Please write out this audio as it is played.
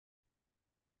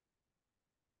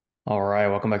All right,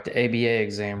 welcome back to ABA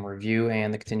exam review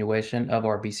and the continuation of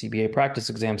our BCBA practice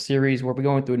exam series where we're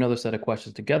going through another set of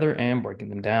questions together and breaking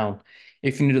them down.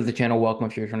 If you're new to the channel, welcome.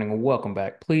 If you're returning, welcome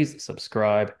back. Please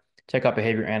subscribe. Check out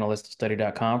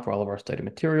behavioranalyststudy.com for all of our study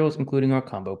materials, including our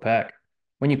combo pack.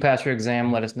 When you pass your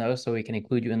exam, let us know so we can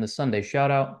include you in the Sunday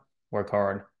shout out. Work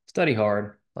hard, study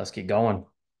hard. Let's keep going.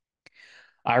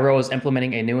 Iro is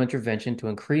implementing a new intervention to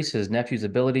increase his nephew's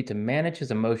ability to manage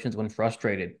his emotions when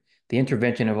frustrated. The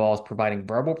intervention involves providing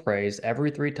verbal praise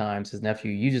every 3 times his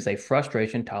nephew uses a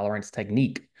frustration tolerance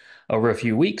technique. Over a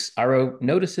few weeks, Iro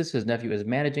notices his nephew is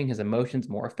managing his emotions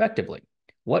more effectively.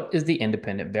 What is the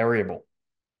independent variable?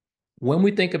 When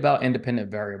we think about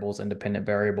independent variables,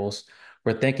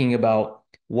 we're thinking about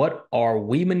what are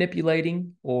we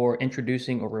manipulating or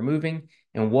introducing or removing,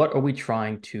 and what are we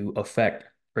trying to affect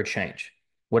or change?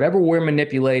 Whatever we're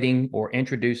manipulating or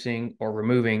introducing or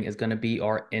removing is going to be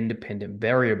our independent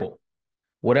variable.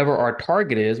 Whatever our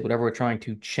target is, whatever we're trying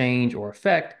to change or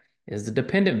affect, is the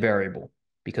dependent variable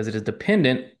because it is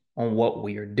dependent on what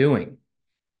we are doing.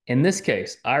 In this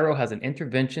case, Iro has an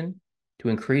intervention to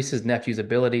increase his nephew's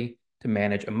ability to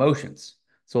manage emotions.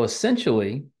 So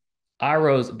essentially,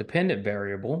 Iro's dependent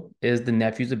variable is the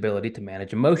nephew's ability to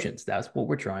manage emotions. That's what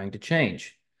we're trying to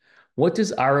change. What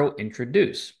does Iro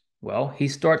introduce? Well, he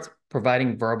starts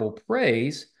providing verbal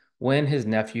praise when his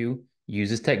nephew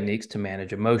uses techniques to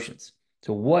manage emotions.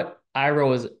 So what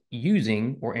Iro is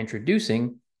using or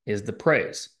introducing is the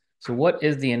praise. So what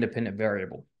is the independent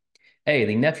variable? A,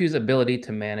 the nephew's ability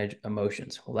to manage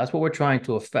emotions. Well, that's what we're trying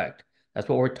to affect. That's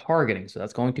what we're targeting. So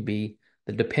that's going to be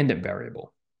the dependent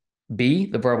variable. B,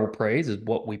 the verbal praise is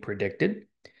what we predicted.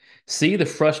 C, the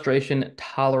frustration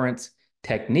tolerance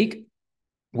technique.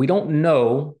 We don't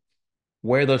know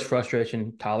where those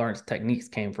frustration tolerance techniques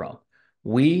came from.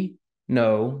 We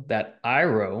know that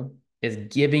Iro is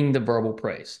giving the verbal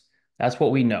praise. That's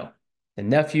what we know. The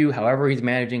nephew, however he's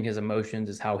managing his emotions,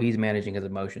 is how he's managing his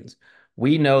emotions.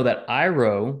 We know that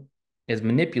Iro is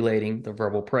manipulating the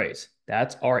verbal praise.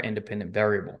 That's our independent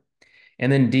variable.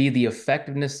 And then D, the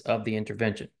effectiveness of the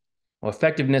intervention. Well,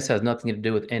 effectiveness has nothing to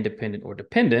do with independent or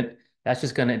dependent. That's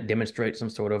just going to demonstrate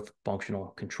some sort of functional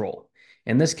control.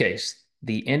 In this case,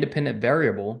 the independent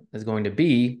variable is going to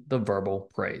be the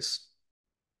verbal praise.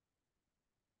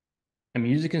 A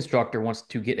music instructor wants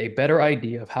to get a better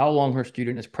idea of how long her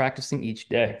student is practicing each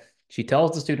day. She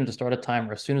tells the student to start a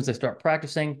timer as soon as they start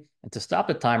practicing and to stop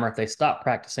the timer if they stop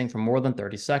practicing for more than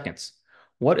 30 seconds.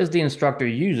 What is the instructor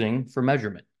using for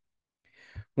measurement?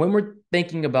 When we're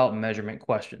thinking about measurement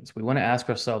questions, we want to ask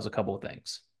ourselves a couple of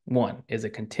things. One, is it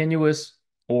continuous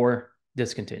or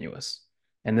discontinuous?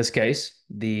 In this case,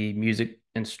 the music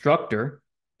instructor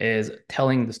is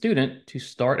telling the student to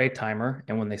start a timer,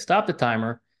 and when they stop the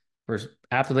timer,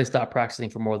 after they stop practicing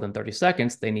for more than 30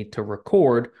 seconds, they need to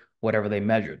record whatever they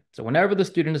measured. So whenever the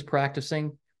student is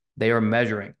practicing, they are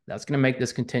measuring. That's going to make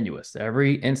this continuous.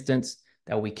 Every instance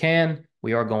that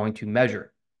we are going to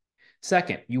measure.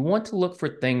 Second, you want to look for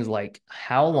things like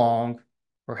how long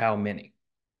or how many.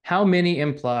 How many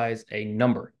implies a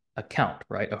number, a count,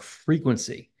 right? A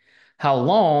frequency. How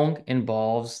long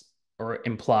involves or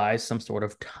implies some sort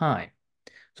of time.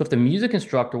 So if the music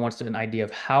instructor wants an idea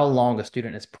of how long a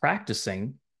student is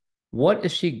practicing, what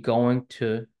is she going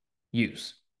to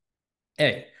use?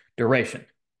 A, duration.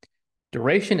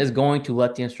 Duration is going to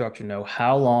let the instructor know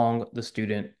how long the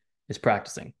student is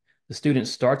practicing. The student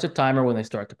starts a timer when they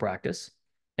start to practice,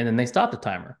 and then they stop the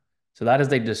timer. So that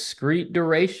is a discrete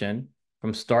duration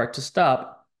from start to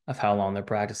stop of how long they're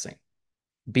practicing.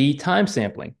 B, time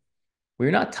sampling. We're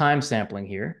not time sampling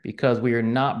here because we are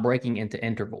not breaking into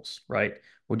intervals, right?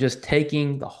 We're just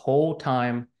taking the whole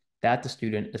time that the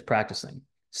student is practicing.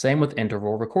 Same with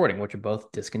interval recording, which are both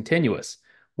discontinuous.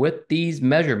 With these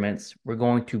measurements, we're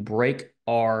going to break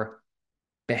our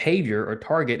behavior or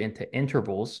target into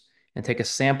intervals and take a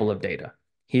sample of data.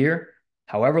 Here,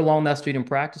 however long that student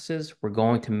practices, we're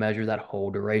going to measure that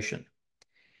whole duration.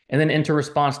 And then into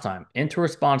response time. Into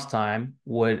response time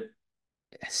would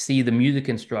see the music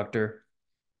instructor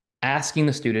asking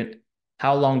the student,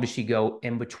 how long does she go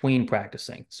in between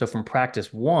practicing? So from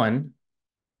practice 1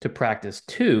 to practice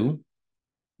 2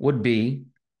 would be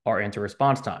our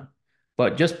inter-response time.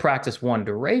 But just practice 1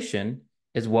 duration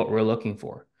is what we're looking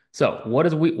for. So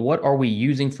what are we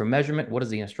using for measurement? What is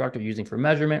the instructor using for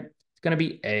measurement? It's going to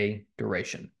be a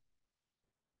duration.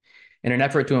 In an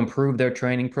effort to improve their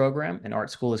training program, an art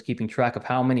school is keeping track of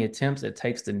how many attempts it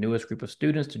takes the newest group of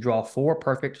students to draw 4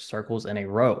 perfect circles in a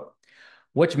row.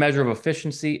 Which measure of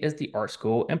efficiency is the art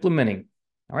school implementing?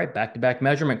 All right, back-to-back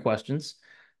measurement questions.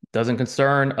 Doesn't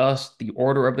concern us the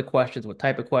order of the questions, what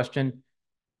type of question.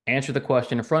 Answer the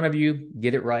question in front of you,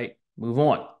 get it right, move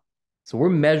on. So we're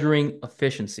measuring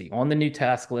efficiency. On the new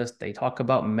task list, they talk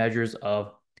about measures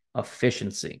of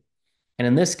efficiency. And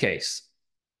in this case,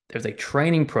 there's a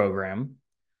training program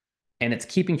and it's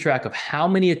keeping track of how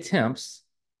many attempts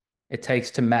it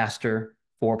takes to master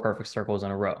 4 perfect circles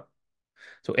in a row.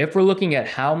 So if we're looking at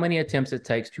how many attempts it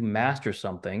takes to master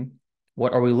something,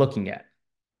 what are we looking at?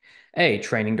 A,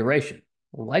 training duration.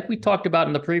 Like we talked about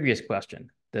in the previous question,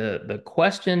 the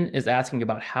question is asking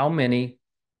about how many,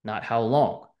 not how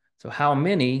long. So how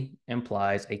many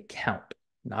implies a count,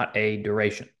 not a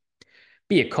duration.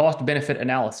 B, a cost-benefit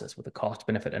analysis. With a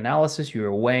cost-benefit analysis, you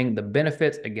are weighing the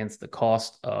benefits against the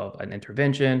cost of an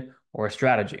intervention or a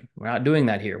strategy. We're not doing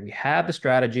that here. We have the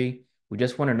strategy. We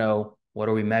just want to know, what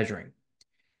are we measuring?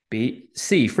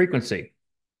 C, frequency.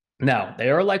 Now, they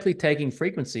are likely taking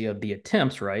frequency of the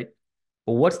attempts, right?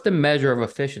 But what's the measure of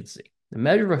efficiency? The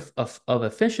measure of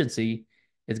efficiency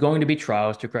is going to be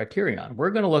trials to criterion.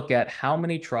 We're going to look at how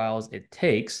many trials it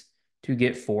takes to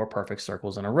get 4 perfect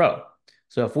circles in a row.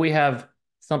 So if we have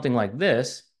something like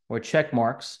this, where check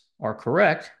marks are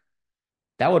correct,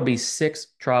 that would be 6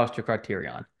 trials to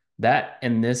criterion. That,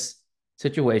 in this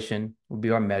situation, would be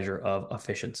our measure of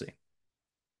efficiency.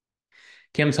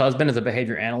 Kim's husband is a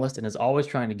behavior analyst and is always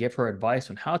trying to give her advice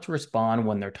on how to respond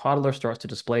when their toddler starts to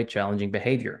display challenging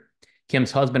behavior.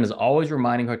 Kim's husband is always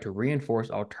reminding her to reinforce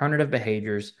alternative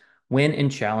behaviors when in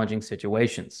challenging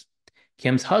situations.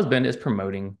 Kim's husband is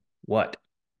promoting what?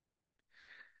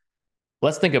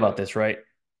 Let's think about this, right?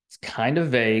 It's kind of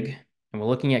vague, and we're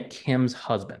looking at Kim's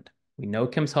husband. We know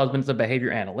Kim's husband is a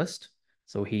behavior analyst,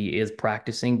 so he is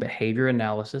practicing behavior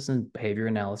analysis and behavior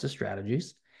analysis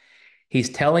strategies. He's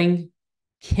telling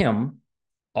Kim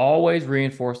always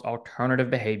reinforce alternative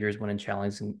behaviors when in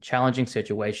challenging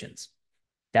situations.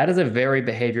 That is a very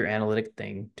behavior analytic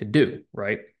thing to do,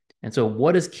 right? And so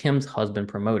what is Kim's husband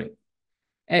promoting?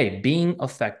 A, being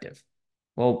effective.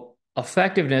 Well,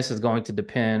 effectiveness is going to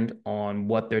depend on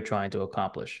what they're trying to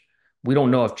accomplish. We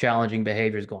don't know if challenging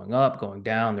behavior is going up, going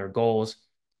down, their goals.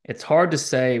 It's hard to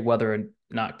say whether or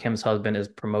not Kim's husband is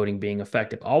promoting being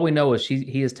effective. All we know is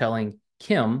he is telling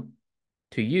Kim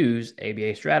to use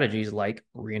ABA strategies like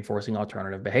reinforcing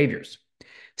alternative behaviors.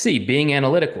 C, being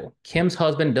analytical. Kim's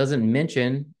husband doesn't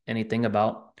mention anything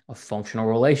about a functional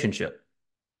relationship.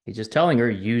 He's just telling her,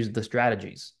 use the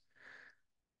strategies.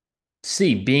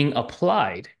 C, being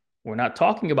applied. We're not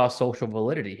talking about social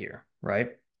validity here, right?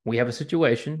 We have a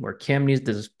situation where Kim needs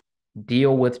to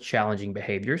deal with challenging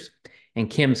behaviors, and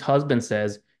Kim's husband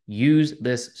says, use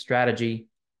this strategy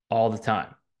all the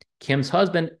time. Kim's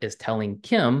husband is telling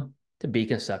Kim to be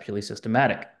conceptually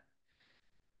systematic.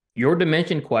 Your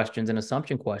dimension questions and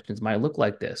assumption questions might look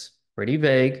like this. Pretty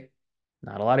vague,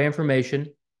 not a lot of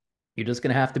information. You're just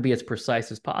going to have to be as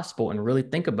precise as possible and really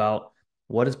think about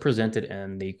what is presented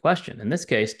in the question. In this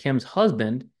case, Kim's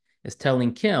husband is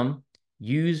telling Kim,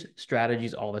 use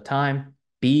strategies all the time,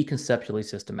 be conceptually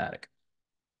systematic.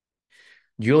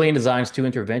 Julian designs 2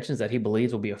 interventions that he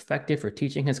believes will be effective for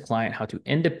teaching his client how to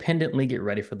independently get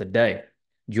ready for the day.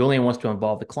 Julian wants to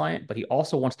involve the client, but he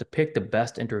also wants to pick the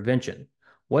best intervention.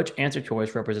 Which answer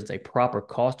choice represents a proper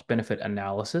cost-benefit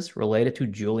analysis related to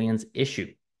Julian's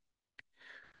issue?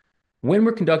 When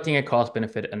we're conducting a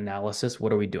cost-benefit analysis,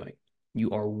 what are we doing?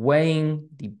 You are weighing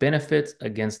the benefits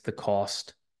against the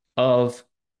cost of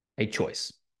a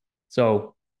choice.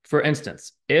 So, for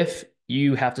instance, if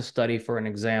you have to study for an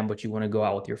exam, but you want to go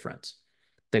out with your friends,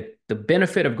 the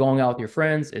benefit of going out with your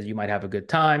friends is you might have a good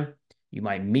time, you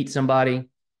might meet somebody,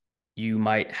 you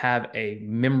might have a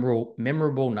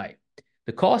memorable night.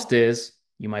 The cost is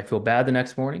you might feel bad the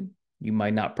next morning, you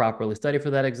might not properly study for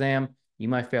that exam, you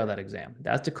might fail that exam.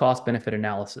 That's the cost-benefit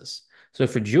analysis. So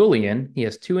for Julian, he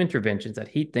has 2 interventions that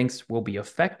he thinks will be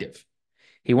effective.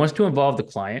 He wants to involve the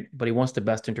client, but he wants the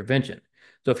best intervention.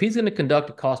 So if he's going to conduct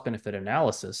a cost-benefit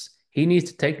analysis, he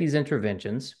needs to take these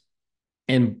interventions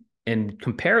and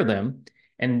compare them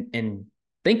and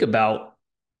think about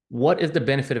what is the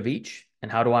benefit of each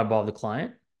and how do I involve the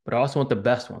client, but I also want the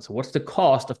best one. So what's the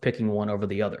cost of picking one over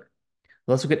the other?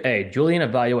 Let's look at A. Julian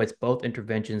evaluates both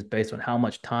interventions based on how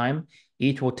much time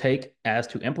each will take as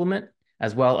to implement,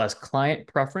 as well as client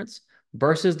preference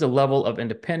versus the level of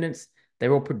independence they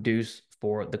will produce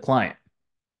for the client.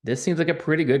 This seems like a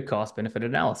pretty good cost-benefit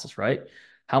analysis, right?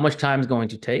 How much time is going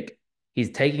to take?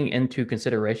 He's taking into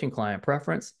consideration client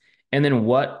preference, and then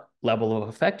what level of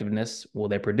effectiveness will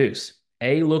they produce?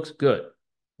 A looks good.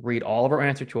 Read all of our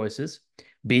answer choices.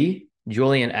 B,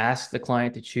 Julian asks the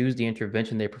client to choose the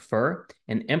intervention they prefer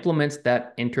and implements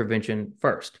that intervention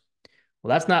first. Well,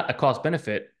 that's not a cost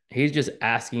benefit. He's just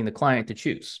asking the client to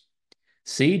choose.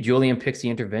 C, Julian picks the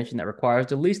intervention that requires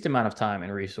the least amount of time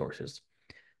and resources.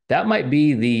 That might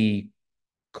be the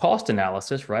cost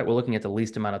analysis, right? We're looking at the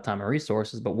least amount of time and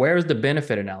resources, but where's the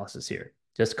benefit analysis here?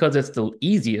 Just because it's the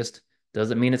easiest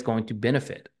doesn't mean it's going to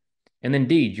benefit. And then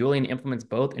D, Julian implements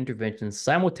both interventions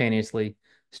simultaneously,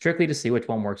 strictly to see which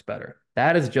one works better.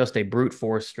 That is just a brute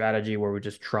force strategy where we're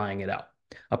just trying it out.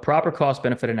 A proper cost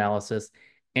benefit analysis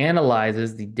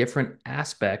analyzes the different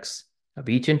aspects of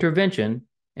each intervention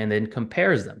and then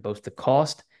compares them, both the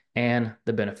cost and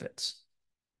the benefits.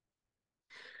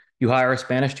 You hire a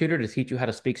Spanish tutor to teach you how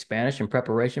to speak Spanish in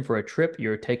preparation for a trip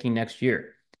you're taking next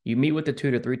year. You meet with the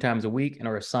tutor 3 times a week and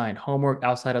are assigned homework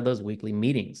outside of those weekly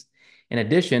meetings. In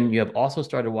addition, you have also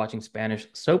started watching Spanish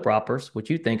soap operas, which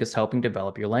you think is helping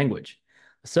develop your language.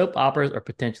 The soap operas are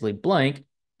potentially blank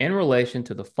in relation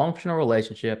to the functional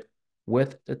relationship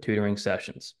with the tutoring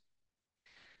sessions.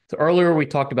 So earlier we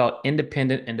talked about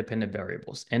independent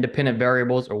variables. Independent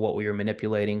variables are what we are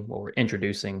manipulating, what we're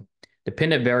introducing.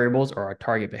 Dependent variables are our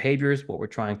target behaviors, what we're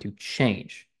trying to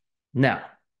change. Now,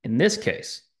 in this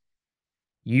case,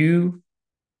 you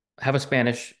have a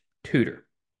Spanish tutor.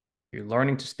 You're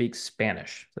learning to speak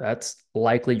Spanish. So that's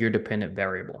likely your dependent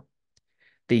variable.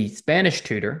 The Spanish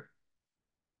tutor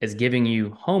is giving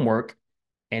you homework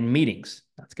and meetings.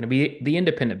 That's going to be the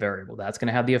independent variable. That's going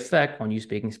to have the effect on you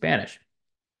speaking Spanish.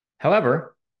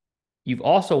 However, you've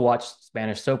also watched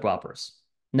Spanish soap operas.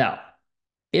 Now,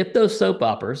 if those soap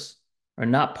operas are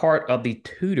not part of the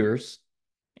tutor's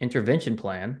intervention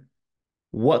plan,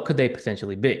 what could they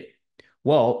potentially be?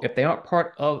 Well, if they aren't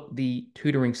part of the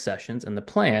tutoring sessions and the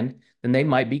plan, then they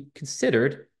might be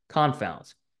considered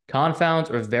confounds.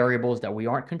 Confounds are variables that we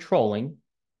aren't controlling,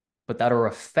 but that are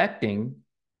affecting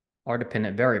our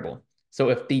dependent variable. So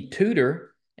if the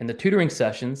tutor and the tutoring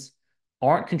sessions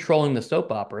aren't controlling the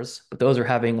soap operas, but those are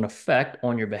having an effect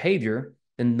on your behavior,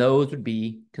 then those would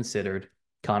be considered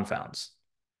confounds.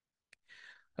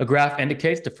 A graph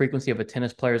indicates the frequency of a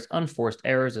tennis player's unforced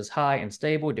errors is high and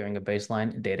stable during a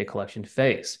baseline data collection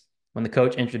phase. When the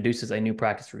coach introduces a new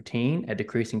practice routine, a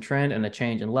decreasing trend and a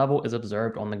change in level is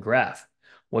observed on the graph.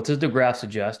 What does the graph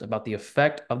suggest about the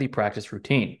effect of the practice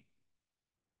routine?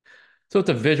 So it's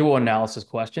a visual analysis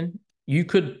question. You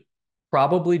could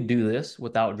probably do this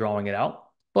without drawing it out,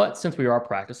 but since we are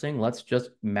practicing, let's just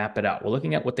map it out. We're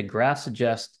looking at what the graph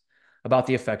suggests about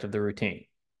the effect of the routine.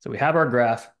 So we have our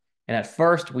graph, and at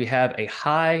first we have a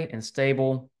high and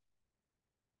stable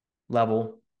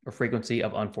level or frequency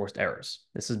of unforced errors.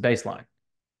 This is baseline.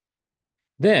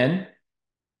 Then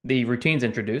the routine's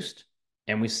introduced,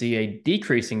 and we see a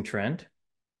decreasing trend,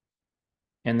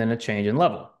 and then a change in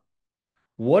level.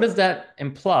 What does that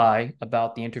imply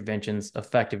about the intervention's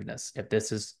effectiveness if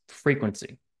this is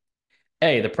frequency?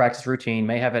 A, the practice routine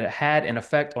may have had an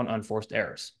effect on unforced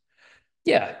errors.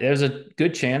 Yeah, there's a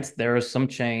good chance there is some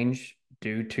change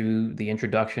due to the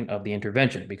introduction of the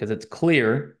intervention because it's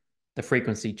clear the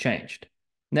frequency changed.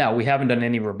 Now, we haven't done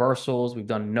any reversals. We've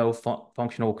done no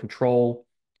functional control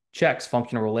checks,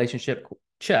 functional relationship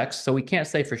checks, so we can't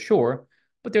say for sure,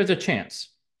 but there's a chance.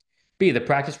 B, the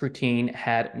practice routine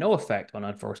had no effect on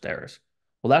unforced errors.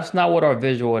 Well, that's not what our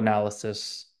visual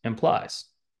analysis implies.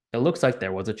 It looks like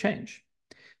there was a change.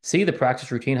 C, the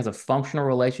practice routine has a functional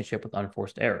relationship with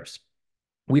unforced errors.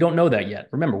 We don't know that yet.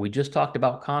 Remember, we just talked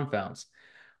about confounds.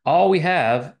 All we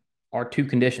have are two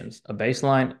conditions, a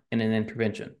baseline and an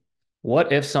intervention.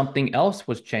 What if something else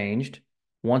was changed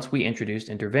once we introduced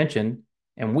intervention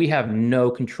and we have no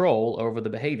control over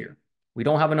the behavior? We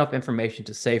don't have enough information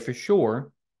to say for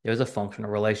sure there's a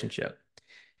functional relationship.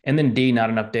 And then D,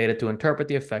 not enough data to interpret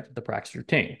the effect of the practice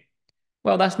routine.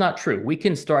 Well, that's not true. We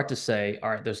can start to say, all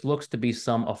right, there looks to be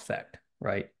some effect,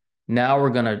 right? Now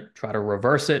we're going to try to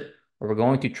reverse it, or we're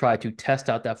going to try to test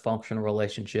out that functional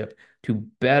relationship to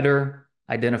better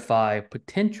identify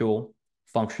potential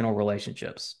functional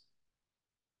relationships.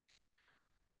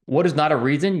 What is not a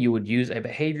reason you would use a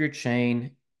behavior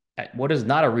chain? What is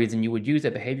not a reason you would use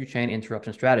a behavior chain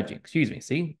interruption strategy? Excuse me.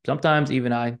 See, sometimes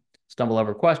even I stumble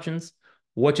over questions,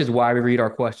 which is why we read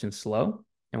our questions slow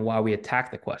and why we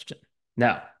attack the question.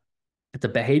 Now, it's a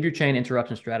behavior chain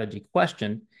interruption strategy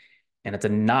question, and it's a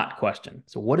not question.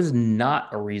 So what is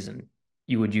not a reason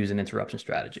you would use an interruption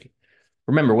strategy?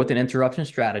 Remember, with an interruption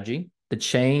strategy, the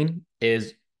chain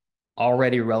is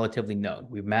already relatively known.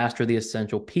 We've mastered the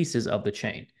essential pieces of the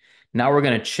chain. Now we're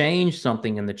going to change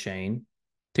something in the chain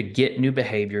to get new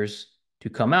behaviors to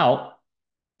come out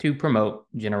to promote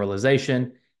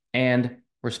generalization and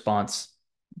response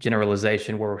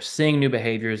generalization, where we're seeing new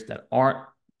behaviors that aren't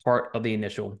part of the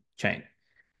initial chain.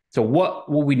 So what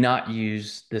will we not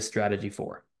use this strategy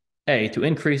for? A, to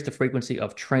increase the frequency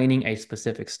of training a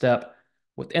specific step.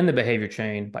 within the behavior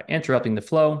chain by interrupting the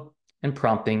flow and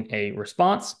prompting a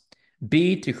response.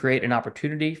 B, to create an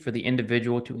opportunity for the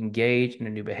individual to engage in a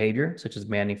new behavior, such as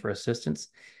demanding for assistance.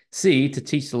 C, to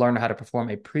teach the learner how to perform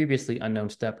a previously unknown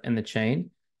step in the chain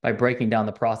by breaking down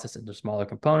the process into smaller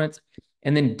components.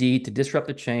 And then D, to disrupt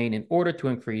the chain in order to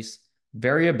increase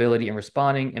variability in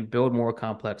responding and build more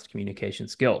complex communication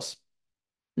skills.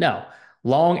 Now,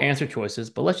 long answer choices,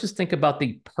 but let's just think about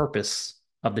the purpose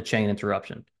of the chain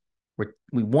interruption.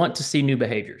 We want to see new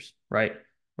behaviors, right?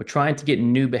 We're trying to get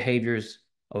new behaviors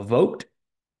evoked,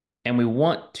 and we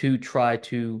want to try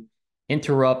to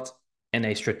interrupt in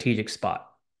a strategic spot.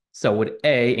 So would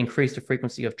A, increase the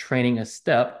frequency of training a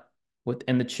step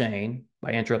within the chain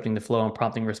by interrupting the flow and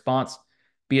prompting response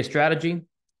be a strategy?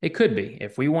 It could be.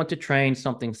 If we want to train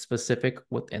something specific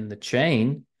within the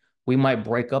chain, we might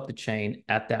break up the chain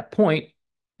at that point,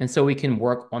 and so we can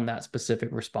work on that specific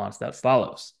response that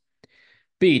follows.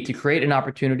 B, to create an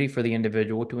opportunity for the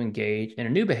individual to engage in a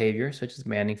new behavior, such as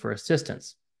demanding for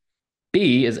assistance.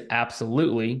 B is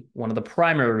absolutely one of the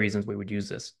primary reasons we would use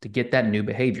this, to get that new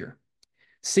behavior.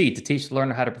 C, to teach the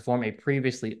learner how to perform a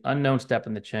previously unknown step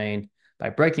in the chain by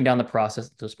breaking down the process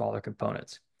into smaller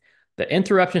components. The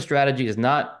interruption strategy is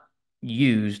not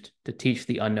used to teach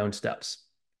the unknown steps.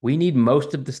 We need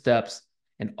most of the steps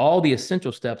and all the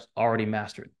essential steps already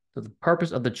mastered. So the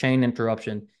purpose of the chain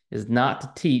interruption is not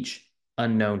to teach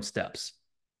unknown steps.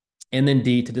 And then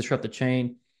D, to disrupt the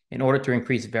chain in order to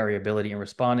increase variability in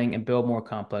responding and build more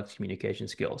complex communication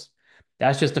skills.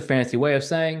 That's just a fancy way of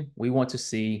saying we want to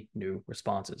see new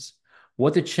responses.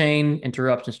 What the chain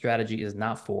interruption strategy is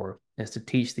not for is to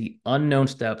teach the unknown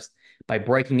steps by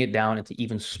breaking it down into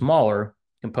even smaller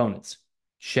components.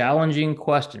 Challenging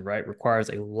question, right? Requires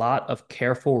a lot of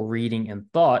careful reading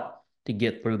and thought to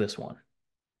get through this one.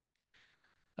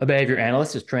 A behavior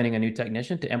analyst is training a new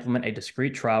technician to implement a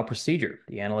discrete trial procedure.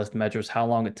 The analyst measures how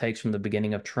long it takes from the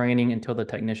beginning of training until the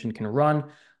technician can run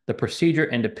the procedure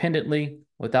independently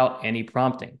without any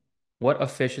prompting. What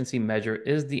efficiency measure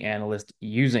is the analyst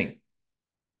using?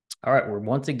 All right, we're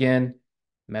once again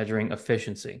measuring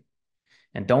efficiency.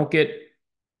 And don't get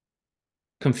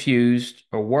confused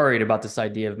or worried about this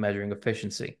idea of measuring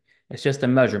efficiency. It's just a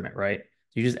measurement, right?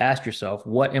 You just ask yourself,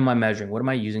 what am I measuring? What am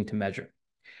I using to measure?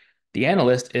 The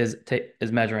analyst is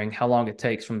measuring how long it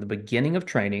takes from the beginning of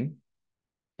training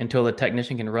until the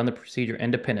technician can run the procedure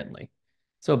independently.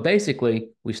 So basically,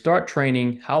 we start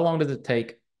training. How long does it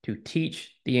take to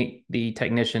teach the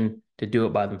technician to do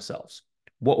it by themselves?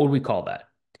 What would we call that?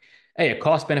 A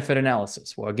cost-benefit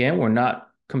analysis. Well, again, we're not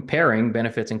comparing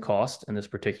benefits and cost in this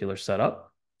particular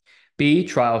setup. B,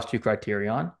 trials to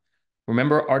criterion.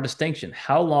 Remember our distinction,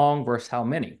 how long versus how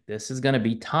many. This is going to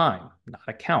be time, not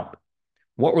a count.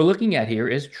 What we're looking at here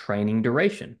is training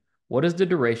duration. What is the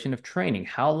duration of training?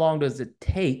 How long does it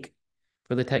take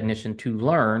for the technician to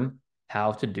learn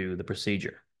how to do the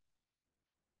procedure?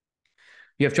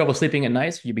 You have trouble sleeping at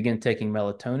night, so you begin taking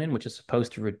melatonin, which is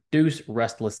supposed to reduce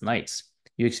restless nights.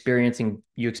 You experience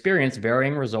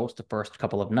varying results the first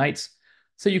couple of nights,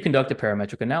 so you conduct a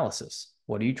parametric analysis.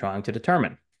 What are you trying to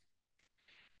determine?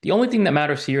 The only thing that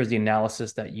matters here is the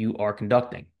analysis that you are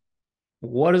conducting.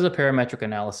 What is a parametric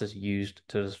analysis used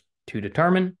to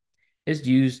determine? It's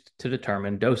used to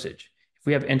determine dosage. If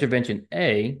we have intervention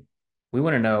A, we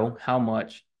want to know how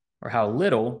much or how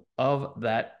little of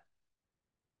that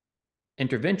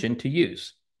intervention to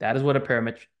use. That is what a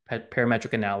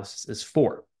parametric analysis is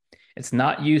for. It's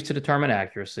not used to determine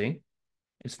accuracy.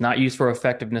 It's not used for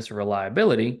effectiveness or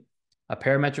reliability. A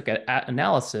parametric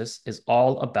analysis is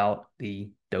all about the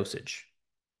dosage.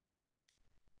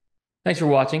 Thanks for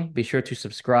watching. Be sure to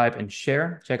subscribe and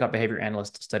share. Check out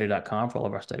behavioranalyststudy.com for all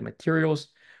of our study materials.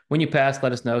 When you pass,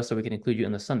 let us know so we can include you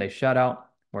in the Sunday shout out.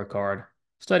 Work hard,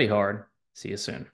 study hard. See you soon.